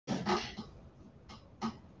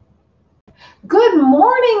Good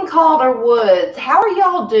morning, Calder Woods. How are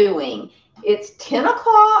y'all doing? It's 10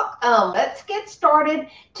 o'clock. Let's get started.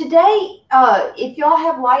 Today, if y'all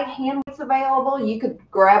have light hand weights available, you could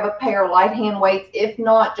grab a pair of light hand weights. If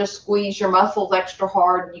not, just squeeze your muscles extra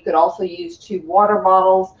hard. You could also use 2 water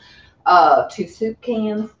bottles, 2 soup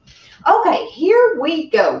cans. Okay, here we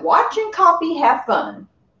go. Watch and copy, have fun.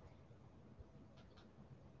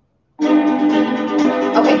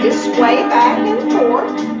 Okay, just sway back and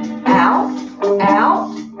forth, out,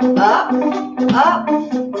 up, up.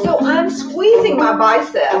 So I'm squeezing my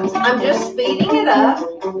biceps. I'm just speeding it up,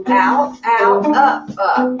 out, up, out,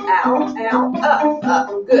 up.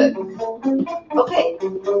 Good. Okay,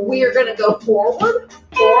 we are going to go forward,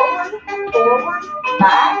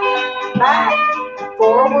 back,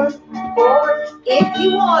 forward. If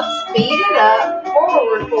you want, speed it up,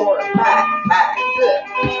 forward, back.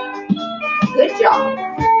 Good job.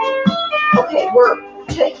 Okay, we're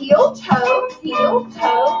to heel toe, switch.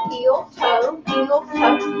 Heel toe,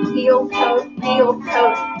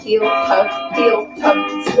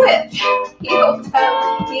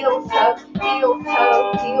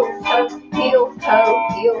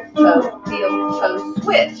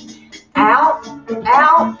 switch. Out.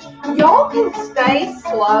 Y'all can stay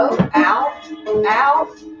slow. Out, in, out,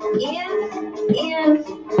 in.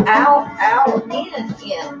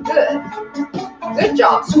 Good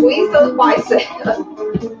job. Squeeze those biceps.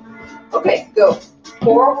 Okay, go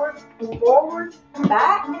forward,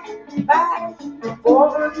 back,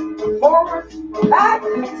 forward, back.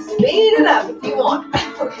 Speed it up if you want.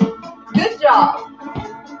 Good job.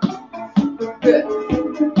 Good.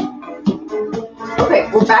 Okay,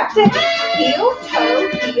 we're back to heel, toe.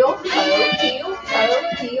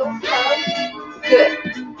 Good.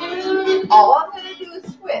 All I'm going to do is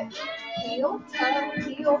switch. Heel, toe.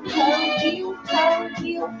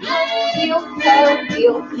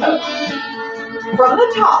 From the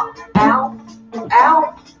top, out,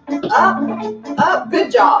 up. Good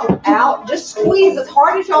job. Out. Just squeeze as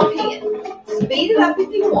hard as y'all can. Speed it up if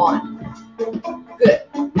you want. Good.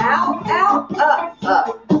 Out, up.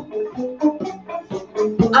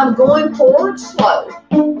 I'm going forward slow.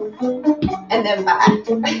 And then back.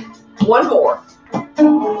 One more.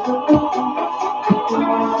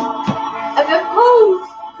 And then pose.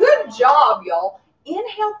 Good job, y'all.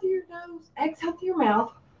 Inhale through your nose, exhale through your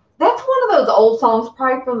mouth. That's one of those old songs,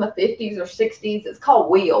 probably from the 50s or 60s. It's called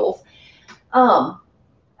Wheels.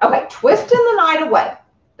 Okay, twisting the night away.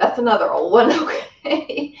 That's another old one.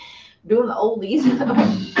 Okay, doing the oldies.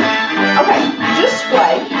 Okay, just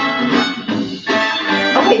sway.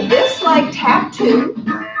 Okay, this leg tap 2.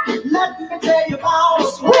 Let me tell you about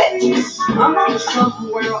Switch.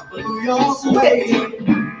 Somewhere up New York way,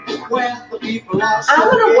 where the people are I'm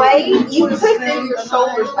going to wave. You click in your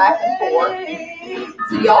shoulders back and forth.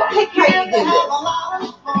 So y'all pick how you do this.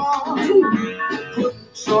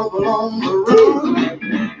 2.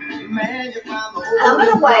 I'm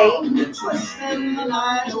going to wave.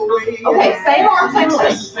 Okay, same arm, same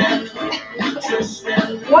leg.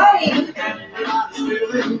 Wave.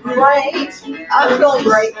 Great. I'm feeling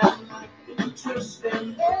great.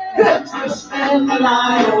 Good.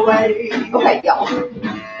 Okay, y'all.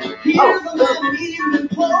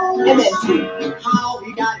 And then 2.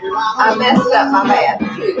 I messed up, my bad. 2.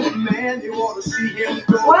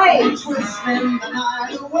 Wait. Switch.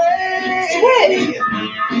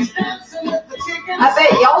 I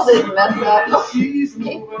bet y'all didn't mess up. 2.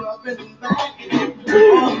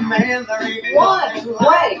 1.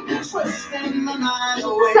 Wait.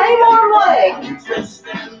 Same arm leg.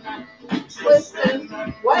 Twisting,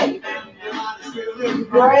 wait.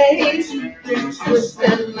 Grace,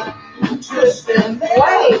 twisting,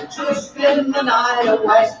 wait. Twisting the night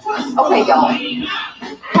away. Okay, y'all.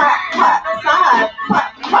 Clap, side,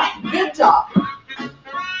 clap. Good job.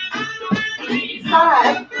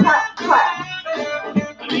 Side, clap.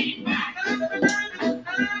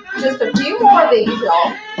 Just a few more of these, y'all.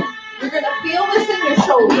 You're going to feel this in your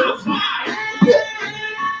shoulders. Good.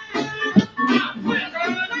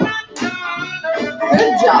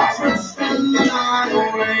 Good job.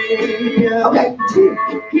 Okay, 2.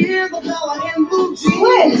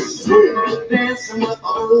 Switch. 2. This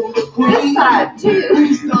side, 2.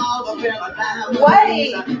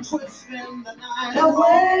 Wait.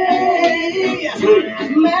 Away. 2.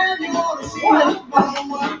 1.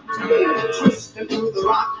 2.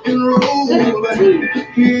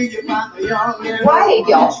 Wait,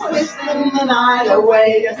 y'all. Twisting the night away.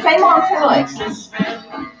 Same arm, same leg.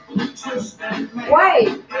 Wait.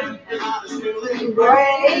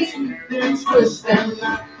 Great. Twisting.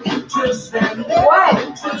 Wait.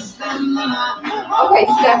 Okay,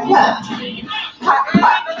 step touch. Clap.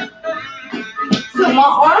 So my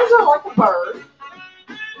arms are like a bird.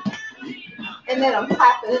 And then I'm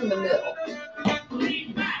tapping in the middle.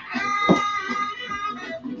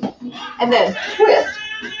 And then twist.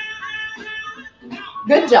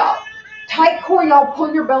 Good job. Tight core, y'all.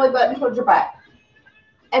 Pull your belly button towards your back.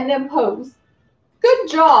 And then pose. Good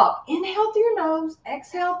job. Inhale through your nose.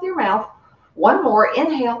 Exhale through your mouth. One more.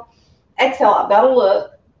 Inhale. Exhale. I've got to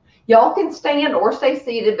look. Y'all can stand or stay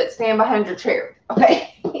seated, but stand behind your chair.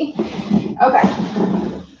 Okay? Okay.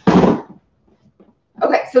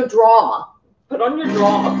 Okay, so drama. Put on your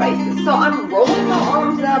drama faces. So I'm rolling my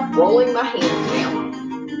arms up, rolling my hands down.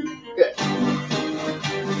 Good.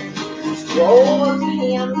 Roll those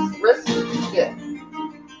hands, wrists. Good.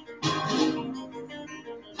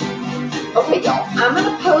 Okay, y'all. I'm going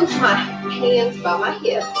to pose my hands by my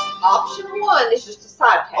hips. Option one is just a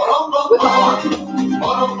side tap with the arms.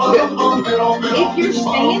 Good. If you're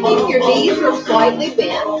standing, your knees are slightly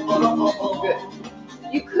bent. Good.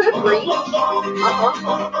 You could reach.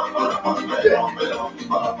 Good.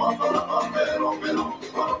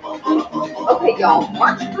 Okay, y'all.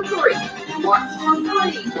 March for 3. March for 3.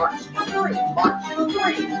 March for 3. March for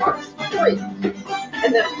 3. March for 3.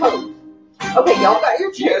 And then pose. Okay, y'all got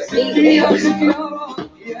your chest, knees,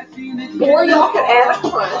 or y'all can add a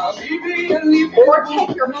crunch, or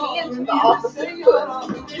take your hand to the opposite foot.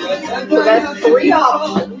 So that's 3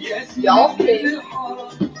 options. Y'all pick.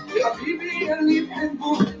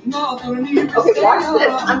 Okay, watch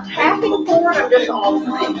this. I'm tapping forward. I'm just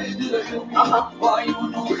alternating.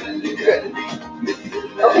 Good.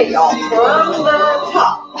 Okay, y'all. From the top.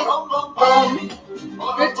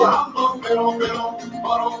 Good job. Good.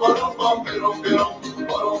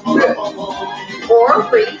 Or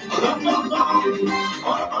reach.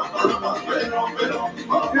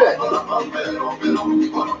 Good.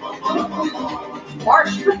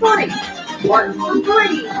 March for 3. March for 3.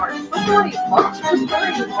 March for 3. March for 3.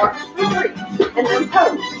 March for 3. And then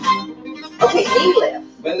pose. Okay, knee lift.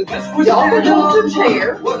 Y'all can hold your chair.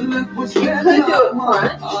 You could do it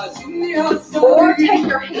front. Or take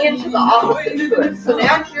your hand to the opposite foot. So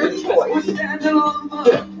now it's your choice. Good.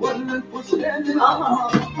 Good.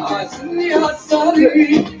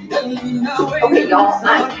 Okay, y'all.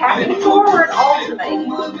 I'm tapping forward, alternating.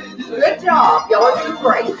 Good job. Y'all are doing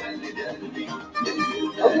great.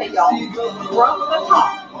 Okay, y'all. From the top.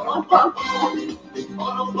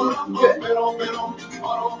 Good.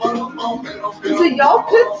 So y'all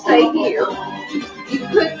could stay here. You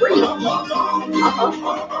could reach.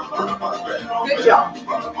 Good job.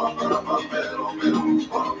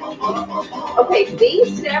 Okay,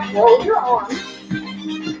 V-step, roll your arms.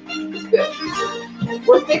 Good.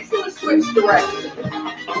 We're fixing to switch directions.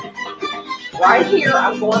 Right here,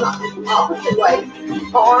 I'm going opposite way.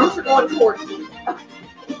 My arms are going towards you.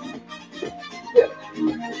 Good.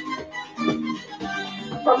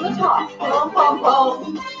 From the top. Pom, pom,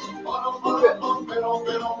 pom. Good.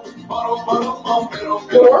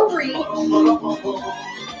 Or reach.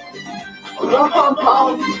 Pom, pom,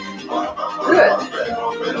 pom. Good.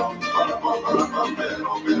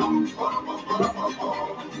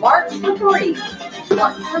 March for 3.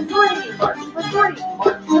 March for 3. March for 3.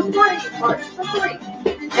 March for 3. March for 3.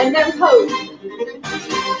 And then pose.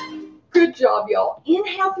 Good job, y'all.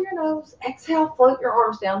 Inhale through your nose. Exhale. Float your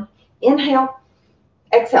arms down. Inhale.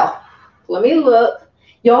 Exhale. Let me look.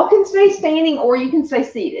 Y'all can stay standing or you can stay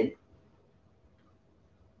seated.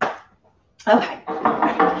 Okay.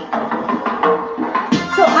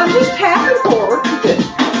 So I'm just tapping forward. Good.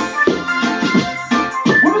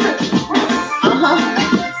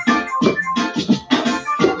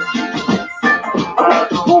 Okay,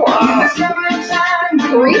 4.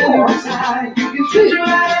 3 more. 2.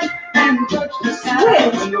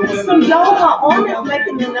 Switch. So y'all, my arm is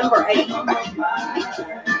making the number 8.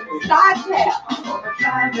 Side tap.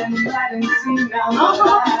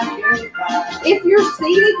 If you're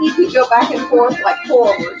seated, you can go back and forth like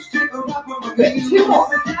forward. Good. 2 more.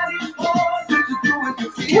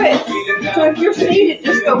 Switch. So if you're seated,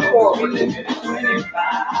 just go forward.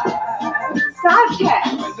 Side tap.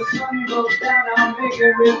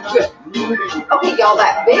 Good. Okay, y'all,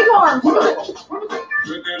 that big arm circle.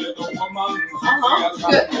 Good.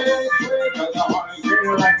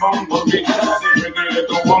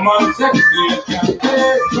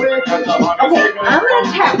 Okay, I'm going to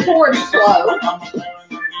tap forward slow.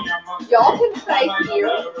 Y'all can stay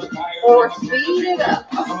here or speed it up.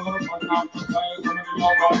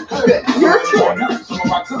 Good. Your choice.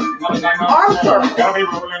 Arm circle.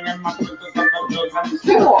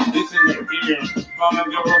 2 more.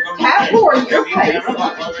 Tap forward your pace.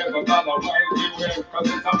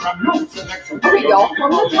 Okay, y'all,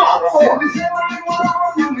 from the top. 4.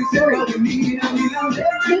 3.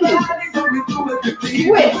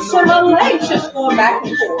 Switch. So my legs just going back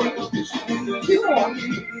and forth. 2 more.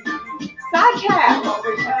 Side tap.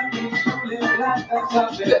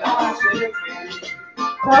 Good.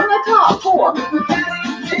 From the top. 4.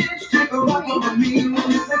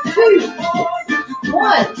 2.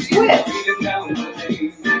 1. Switch.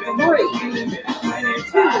 3.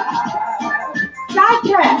 2. Side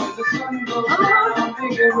tap.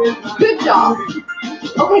 Good job.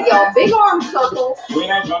 Okay, y'all. Big arm circles. Good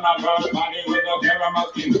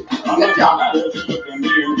job.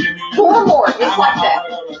 4 more. Just like that.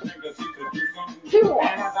 2 more.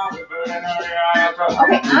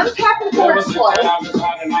 Okay, I'm tapping forward slow.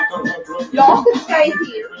 Y'all can stay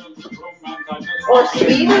here. Or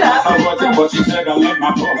speed it up.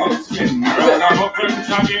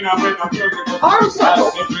 Arm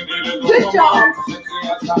circle. Good job.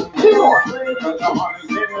 2 more.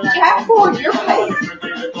 Tap forward your pace.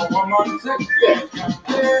 Good.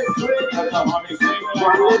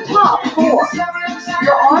 From the top. 4.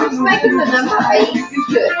 Your arms making the number 8.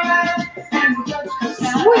 Good.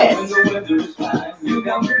 Switch.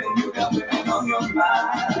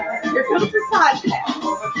 Here comes the side tap.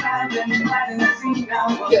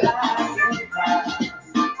 Good.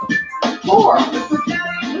 4.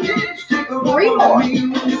 3 more. 2.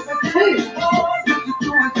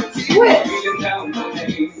 Switch.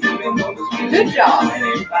 Good job.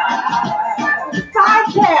 Side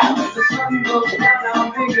tap.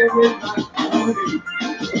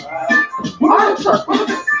 Arm circle.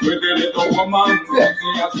 Good.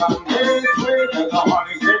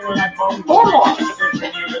 4 more.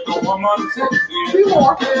 2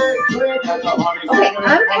 more. Okay,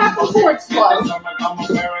 I'm tapping forward slow.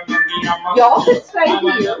 Y'all can stay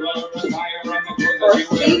here or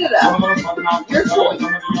speed it up. Your choice.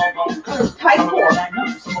 Tight 4.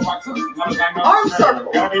 Arm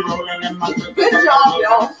circle. Good job,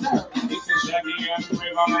 y'all.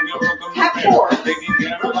 Tap 4.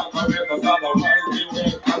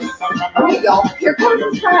 Okay, y'all. Here comes the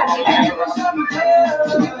side tap.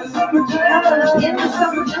 In the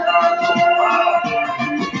summertime.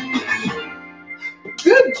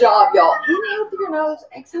 Good job, y'all. Inhale through your nose,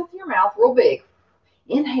 exhale through your mouth, real big.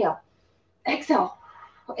 Inhale, exhale,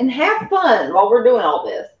 and have fun while we're doing all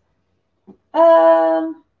this.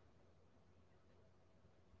 I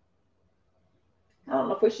don't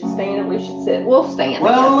know if we should stand or we should sit. We'll stand.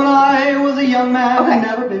 Well, when I was a young man, I'd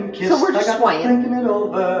never been kissed. So we're just swaying. Thinking it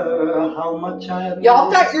over, how much I had Y'all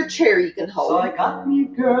got your chair you can hold. So I got me a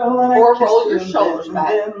girl and or I roll your shoulders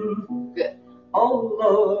back. Good. Oh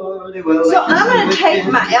Lordy, well, so I'm going to take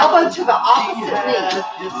my elbow to the opposite knee.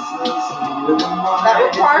 That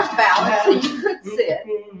requires balance, so you could sit.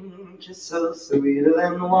 Just so sweeter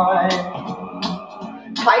than wine.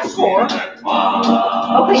 Tight 4.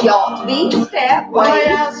 Okay, y'all. V step. Well, I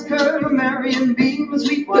asked her to marry and be my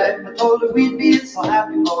sweet wife. I told her we'd be so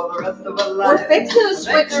happy for the rest of our life. We're fixing to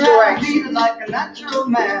switch directions. Like a natural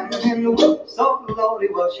man, and whoop, so Lordy,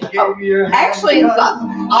 well, she gave me her hand. Actually, it's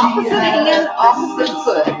opposite hand, opposite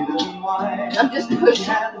foot. I'm just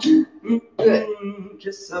pushing. Good.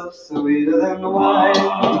 Just so sweeter than wine.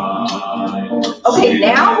 Okay,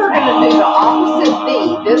 now we're going to do the opposite knee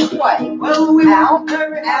this way. Well, we out,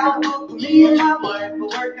 out, me and my wife were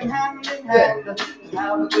working hand in hand to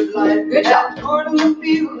have a good life. Good job. Corn in the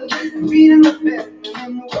field, feet in the bin,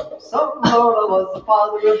 and so Lord, I was the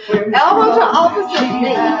father of twins. Elbow to opposite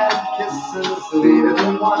knee. Kisses sweeter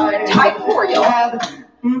than wine. Tight 4, y'all.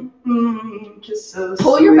 Kisses.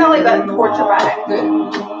 Pull your belly button towards your back. Good.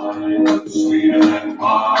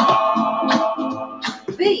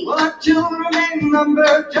 V. Well, our children ain't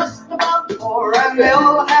numbered just about 4, and they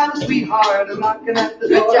all had a sweetheart knocking at the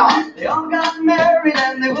door. Good job. They all got married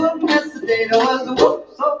and they wouldn't hesitate. I was a whoop,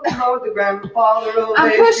 so Lord, the grandfather of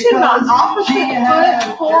I'm pushing my opposite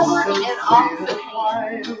foot forward so and opposite.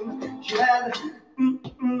 She had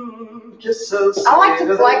just so I like to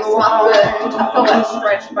flex my foot. I feel that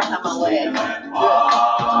stretch behind my leg.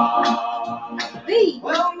 V.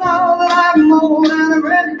 Well, now that I'm old and I'm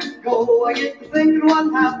ready to go, I get to thinking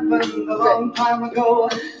what happened a long time ago.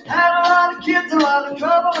 Had a lot of kids, a lot of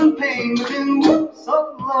trouble and pain, but then whoop,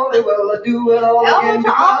 so Lordy, well, I do it all again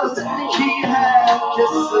because she had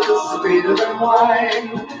kisses sweeter than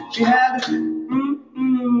wine. She had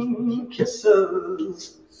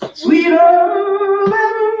kisses sweeter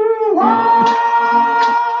than wine.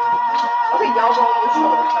 Okay, y'all roll your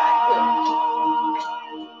shoulders back.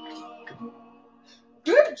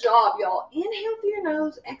 Good job, y'all. Inhale through your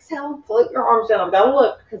nose, exhale, and float your arms down. I've got to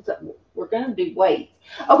look because we're going to do weights.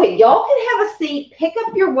 Okay, y'all can have a seat. Pick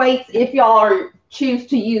up your weights if y'all choose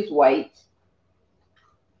to use weights.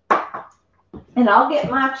 And I'll get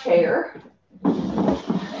my chair.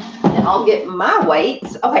 then I'll get my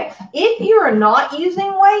weights. Okay, if you're not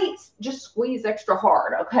using weights, just squeeze extra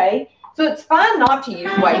hard, okay? So it's fine not to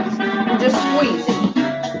use weights, just squeeze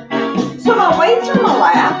it. So my weights are in my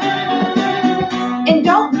lap, and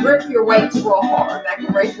don't grip your weights real hard. That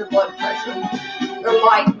can raise your blood pressure. Or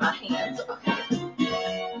like my hands, okay.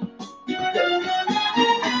 Good.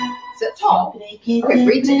 Sit tall. Okay,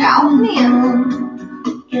 reach out and in.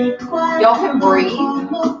 Y'all can breathe.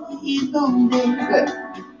 Good.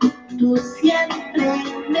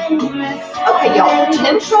 Okay, y'all,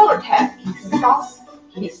 10 shoulder taps.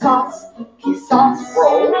 Quizás,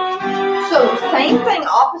 roll. So same thing,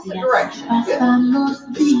 opposite direction. Good.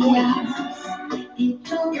 Squeeze.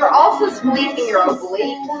 You're also squeezing your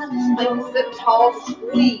obliques. Like sit tall,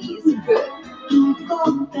 squeeze. Good. 10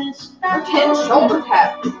 shoulder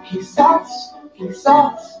taps.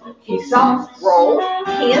 Quizás, roll.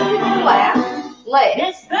 Hands in your lap.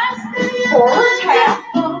 Legs. Forward tap.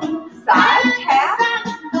 Side tap.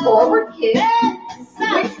 Forward kick.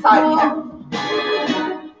 Quick side tap.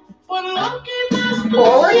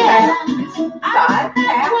 Forward tap. Side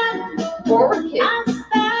tap. Forward kick.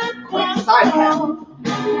 Quick side tap.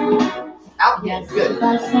 Out. Good.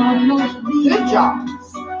 Good job.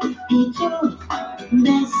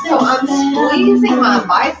 So I'm squeezing my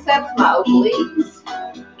biceps, my obliques.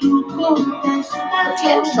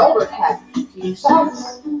 10 shoulder taps.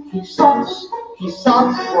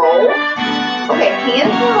 Quizás, roll. Okay,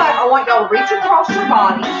 hands in your lap. I want y'all to reach across your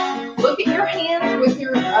body. Look at your hands with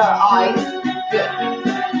your eyes. Good.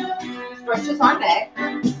 Stretches our neck.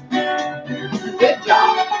 Good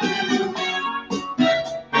job.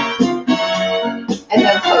 And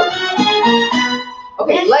then pose.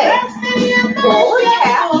 Okay, legs. Forward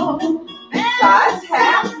tap. Side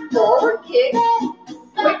tap. Forward kick.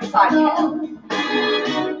 Quick side tap.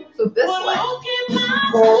 So this leg.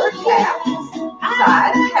 Forward tap.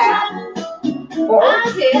 Side tap. Forward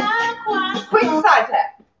kick. Quick side tap.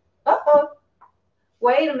 Uh-oh.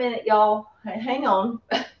 Wait a minute, y'all. Hang on.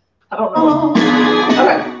 I don't know.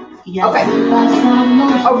 Okay. Okay.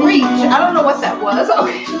 A reach. I don't know what that was.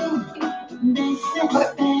 Okay.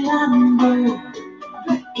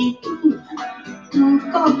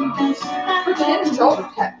 Pretend shoulder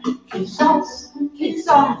tap. Quizás,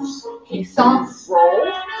 roll.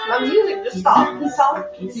 My music just stopped.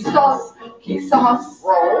 Quizás,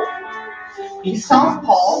 roll. Quizás,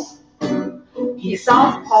 pause.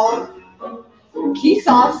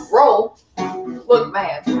 Quizás, roll. Look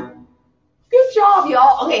mad. Good job,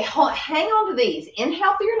 y'all. Okay, hang on to these.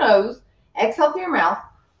 Inhale through your nose. Exhale through your mouth.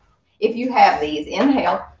 If you have these,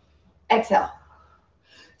 inhale. Exhale.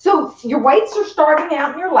 So your weights are starting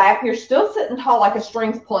out in your lap. You're still sitting tall like a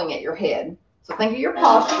string's pulling at your head. So think of your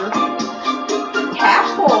posture. Tap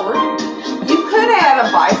forward. You could add a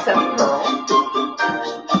bicep curl.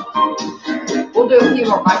 We'll do a few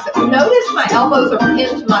more biceps. Notice my elbows are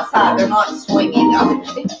pinned to my side. They're not swinging.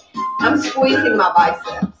 I'm squeezing my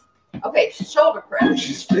biceps. Okay, shoulder press.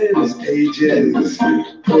 She spins pages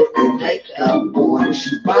and makeup on.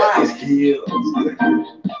 She buys heels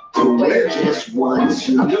to wear just once.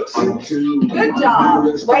 She looks into. Good job.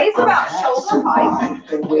 Raise about shoulder height.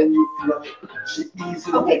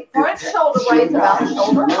 Okay, front shoulder raise about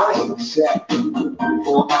shoulder height.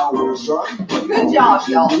 Good job,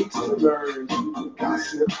 y'all.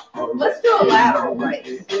 Let's do a lateral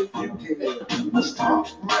raise.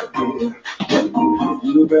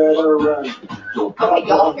 You better run. Okay,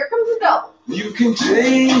 y'all, here comes a double. You can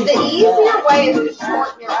change. The easier way is to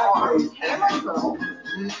shorten your arms. Hammer curl.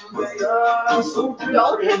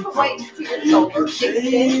 Don't hit the weights to your shoulders.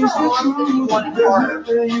 Extend your arms if you want it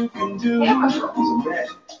harder. Hammer curl.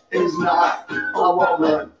 Is not a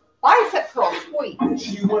woman. Bicep curl, squeeze.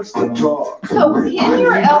 She wants to talk. So pin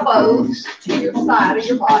your elbows to your side of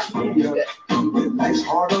your body. Good.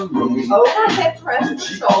 Overhead press your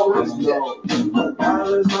shoulders.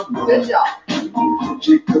 Good job.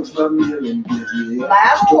 She cooks my meal and gives me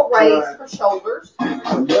lateral raise for shoulders.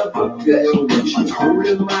 I never feel when she's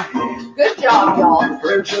holding my hand. Good job, y'all.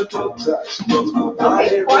 Her gentle touch makes my body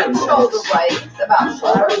Okay, front shoulder raise about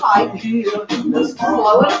shoulder height.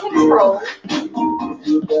 Slow and controlled.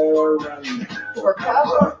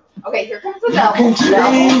 Recover. Okay, here comes the double.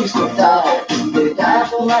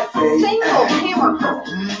 Double. Single hammer curl.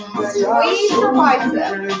 Squeeze your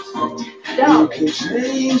biceps. Double.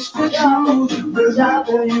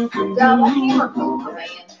 Double hammer curl, man.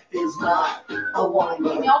 Is not a woman.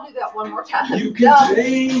 Can y'all do that one more time? Double.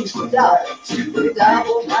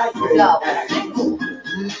 Single.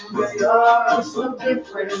 So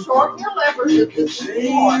different. Shorten your levers if this is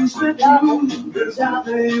hard.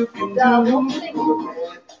 Double. Single.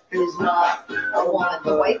 is not a woman.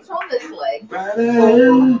 The weights are on this leg. 4,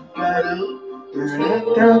 3,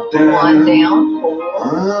 2, 1, down.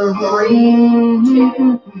 4, 3,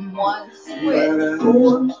 2, 1, switch.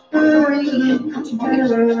 4, 3, 2,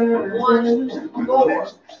 1, 4,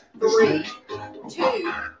 3,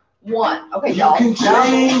 2, 1. Okay, y'all.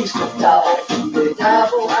 Double,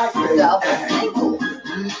 single.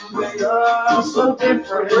 They are so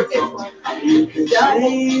different. We're different. You can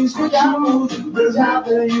change the truth. There's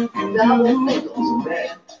nothing you can do. Singles.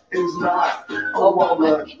 That is not a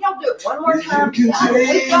woman. Can y'all do it one more time? You can We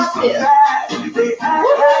change got the this. fact they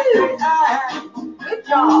act. Good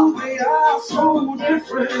job. They are so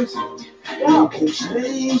different. You can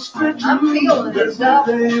change the truth. I'm feeling it. There's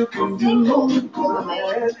nothing you can do. Single.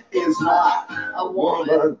 That is not A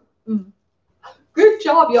woman. Good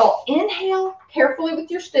job, y'all. Inhale carefully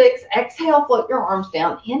with your sticks. Exhale, float your arms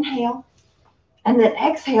down. Inhale. And then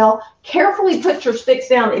exhale. Carefully put your sticks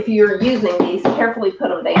down. If you're using these, carefully put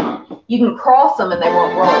them down. You can cross them and they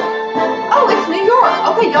won't roll. Oh, it's New York.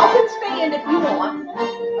 Okay, y'all can stand if you want.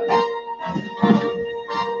 Okay.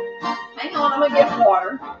 Hang on, I'm going to get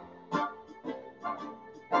water.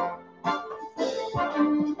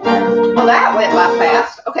 Well, that went by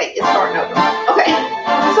fast. Okay, it's starting over. Okay,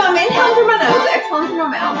 so I'm inhaling through my nose, exhaling through my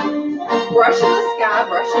mouth, brushing the sky,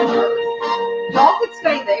 brushing the earth. Y'all could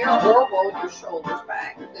stay there or roll your shoulders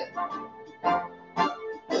back. Good.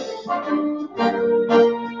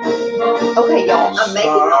 Okay, y'all, I'm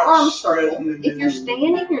making the arm circle. If you're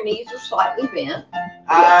standing, your knees are slightly bent.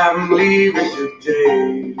 I'm leaving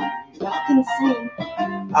today. Y'all can sing.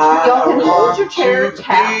 Y'all can hold your chair,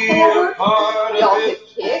 tap forward. Y'all could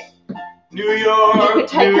kick. New York. You could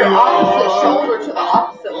take your opposite shoulder to the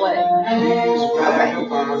opposite leg. Okay,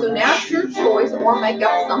 so now it's your choice, or make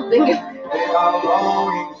up something.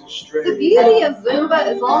 The beauty of Zumba,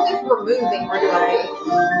 as long as we're moving, we're doing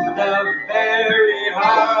good. The very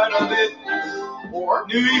heart of it. Or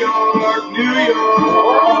New York, New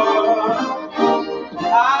York.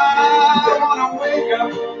 I wanna wake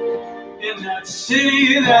up in that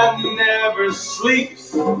city that never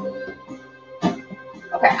sleeps. okay,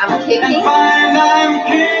 I'm kicking. And find I'm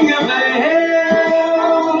king of the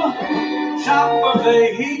hill, top of the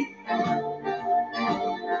heap.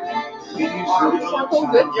 Arm circle,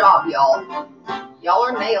 good job, y'all. Y'all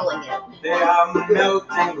are nailing it. They are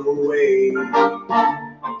melting away.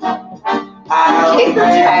 Kick or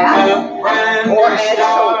tap, or add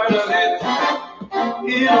start shoulders. of it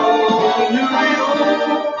in old New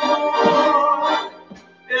York.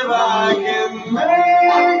 If I can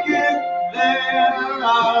make it there,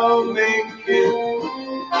 I'll make it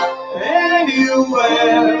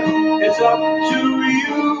anywhere. It's up to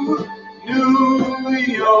you, New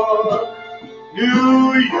York,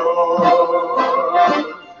 New York.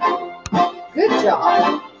 Good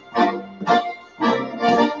job.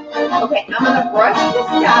 Okay, I'm going to brush the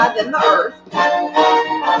sky, then the earth.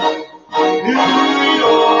 New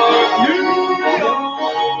York, New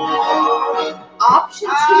York. Option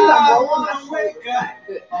 2, I'm rolling my wake up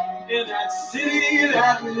Good. in that city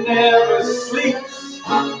that never sleeps.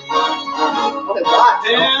 Okay, watch.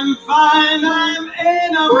 And find I'm a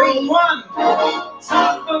number 1,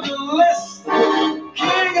 top of the list,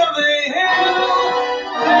 king of the hill,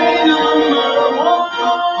 a number 1.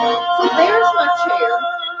 So there's my chair.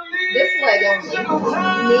 This leg only.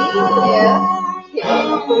 Knee lift, kick,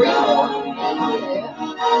 3 more. Knee lift,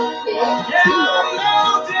 kick,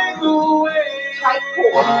 2 more. Tight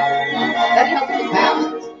core. That helps with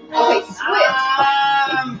balance. Okay, switch.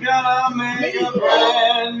 I'm gonna make a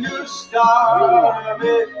brand new start of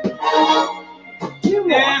it 2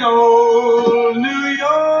 more. in old New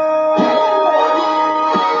York.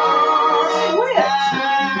 Switch.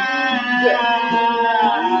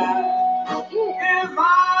 If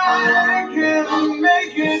I can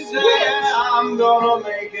make it there, I'm gonna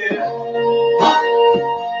make it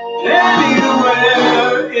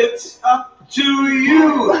anywhere. It's up to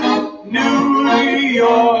you, New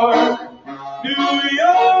York, New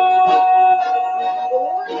York.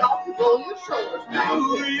 Or y'all can roll your shoulders back.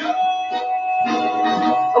 New York.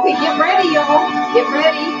 Okay, get ready, y'all. Get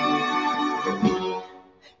ready.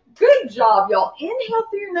 Good job, y'all. Inhale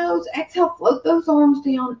through your nose. Exhale, float those arms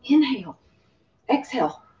down. Inhale.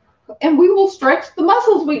 Exhale. And we will stretch the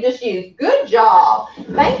muscles we just used. Good job.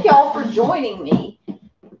 Thank y'all for joining me.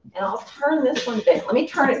 And I'll turn this one down. Let me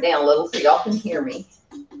turn it down a little so y'all can hear me.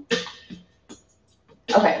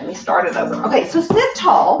 Okay, let me start it over. Okay, so sit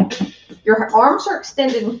tall. Your arms are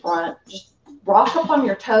extended in front. Just rock up on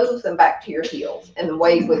your toes and back to your heels and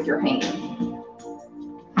wave with your hand.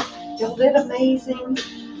 Y'all did amazing.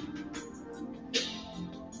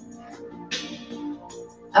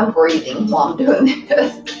 I'm breathing while I'm doing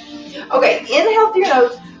this. Okay, inhale through your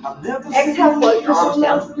nose. Exhale, float your arms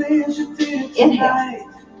down. Inhale.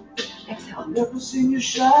 Exhale.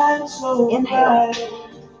 Inhale.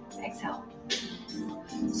 Exhale.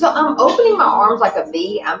 So I'm opening my arms like a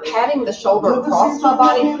V. I'm patting the shoulder across my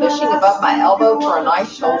body, pushing above my elbow for a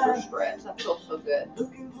nice shoulder stretch. That feels so good.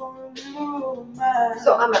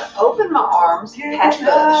 So I'm going to open my arms, pat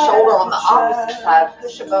the shoulder on the opposite side,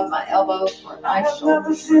 push above my elbow for a nice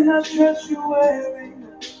shoulder stretch.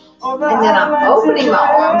 And then I'm opening my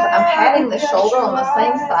arms, I'm patting the shoulder on the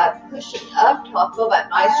same side, pushing up till I feel that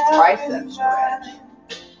nice tricep stretch.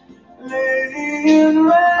 Okay,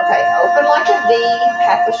 open like a V,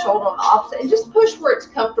 pat the shoulder on the opposite, and just push where it's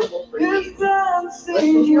comfortable for you. Listen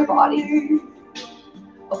to your body.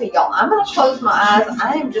 Okay, y'all, I'm going to close my eyes.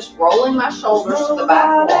 I am just rolling my shoulders to the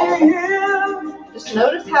back wall. Just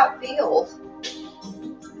notice how it feels.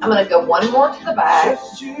 I'm going to go one more to the back.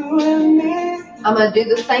 I'm going to do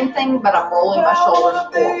the same thing, but I'm rolling my shoulders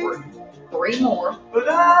forward. 3 more. 2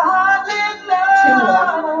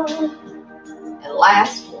 more. And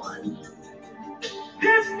last one.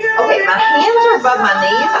 Okay, my hands are above my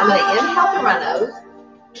knees. I'm going to inhale through my nose.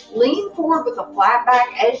 Lean forward with a flat back.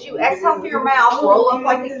 As you exhale through your mouth, roll up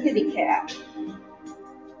like a kitty cat.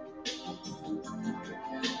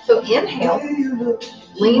 So inhale.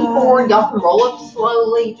 Lean forward. Y'all can roll up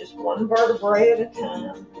slowly, just one vertebrae at a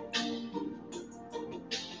time.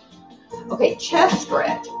 Okay, chest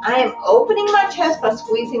stretch. I am opening my chest by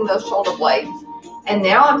squeezing those shoulder blades. And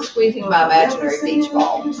now I'm squeezing my imaginary beach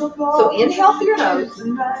ball. So inhale through your nose.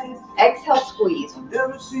 Exhale, squeeze.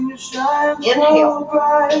 Inhale.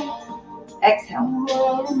 Exhale.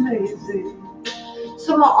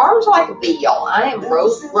 So my arms are like a V, y'all. I am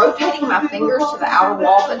rotating my fingers to the outer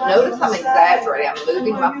wall, but notice I'm exaggerating. I'm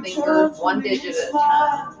moving my fingers 1 digit at a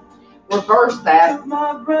time. Reverse that.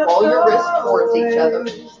 Roll your wrists towards each other.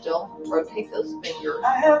 Still rotate those fingers.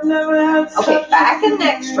 Okay, back and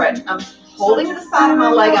neck stretch. I'm holding the side of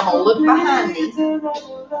my leg. I'm going to look behind me. Feel it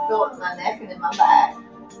in my neck and in my back.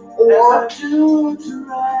 Or, and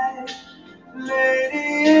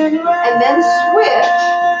then switch.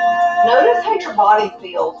 Notice how your body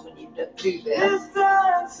feels when you do this.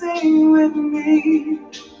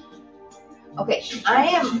 Okay, I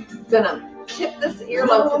am going to tip this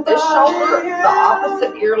earlobe to this shoulder, the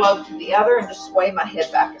opposite earlobe to the other, and just sway my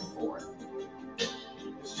head back and forth.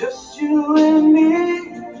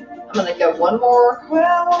 I'm going to go one more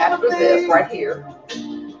after this right here.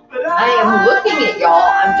 I am looking at y'all.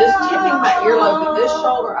 I'm just tipping my earlobe to this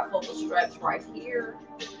shoulder. I feel the stretch right here.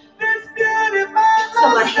 So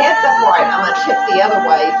my head's upright. I'm going to tip the other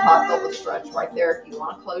way so I feel the stretch right there. If you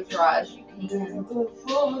want to close your eyes, you can.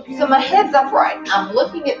 So my head's upright. I'm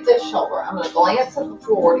looking at this shoulder. I'm going to glance at the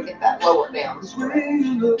floor to get that lower down stretch.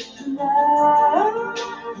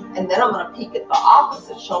 And then I'm going to peek at the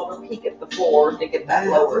opposite shoulder, peek at the floor to get that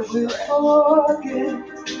lower stretch.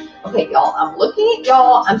 Okay, y'all, I'm looking at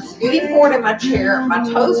y'all. I'm scooting forward in my chair. My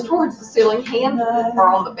toes towards the ceiling, hands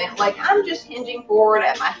are on the bent leg. I'm just hinging forward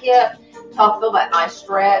at my hip till I feel that nice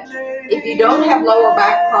stretch. If you don't have lower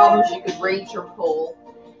back problems, you could reach or pull.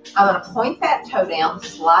 I'm going to point that toe down,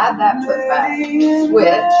 slide that foot back,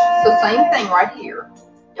 switch. So same thing right here.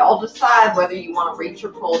 Y'all decide whether you want to reach or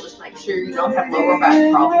pull. Just make sure you don't have lower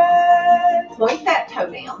back problems. Point that toe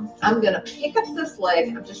down. I'm going to pick up this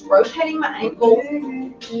leg. I'm just rotating my ankle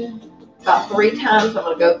about 3 times. I'm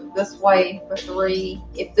going to go this way for 3.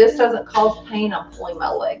 If this doesn't cause pain, I'm pulling my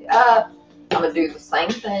leg up. I'm going to do the same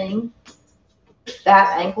thing.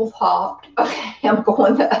 That ankle popped. Okay, I'm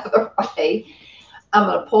going the other way. I'm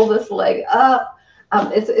going to pull this leg up.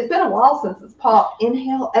 It's been a while since it's popped.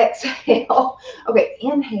 Inhale, exhale. Okay,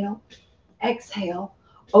 inhale, exhale.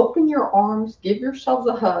 Open your arms. Give yourselves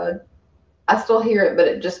a hug. I still hear it, but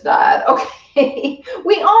it just died. Okay,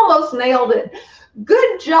 we almost nailed it.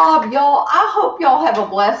 Good job, y'all. I hope y'all have a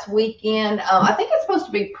blessed weekend. I think it's supposed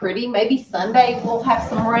to be pretty. Maybe Sunday we'll have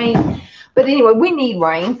some rain. But anyway, we need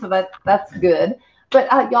rain, so that's good. But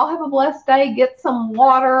y'all have a blessed day. Get some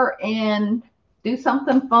water and do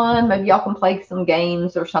something fun. Maybe y'all can play some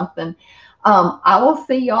games or something. I will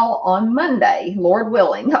see y'all on Monday, Lord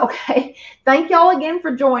willing. Okay. Thank y'all again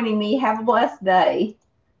for joining me. Have a blessed day.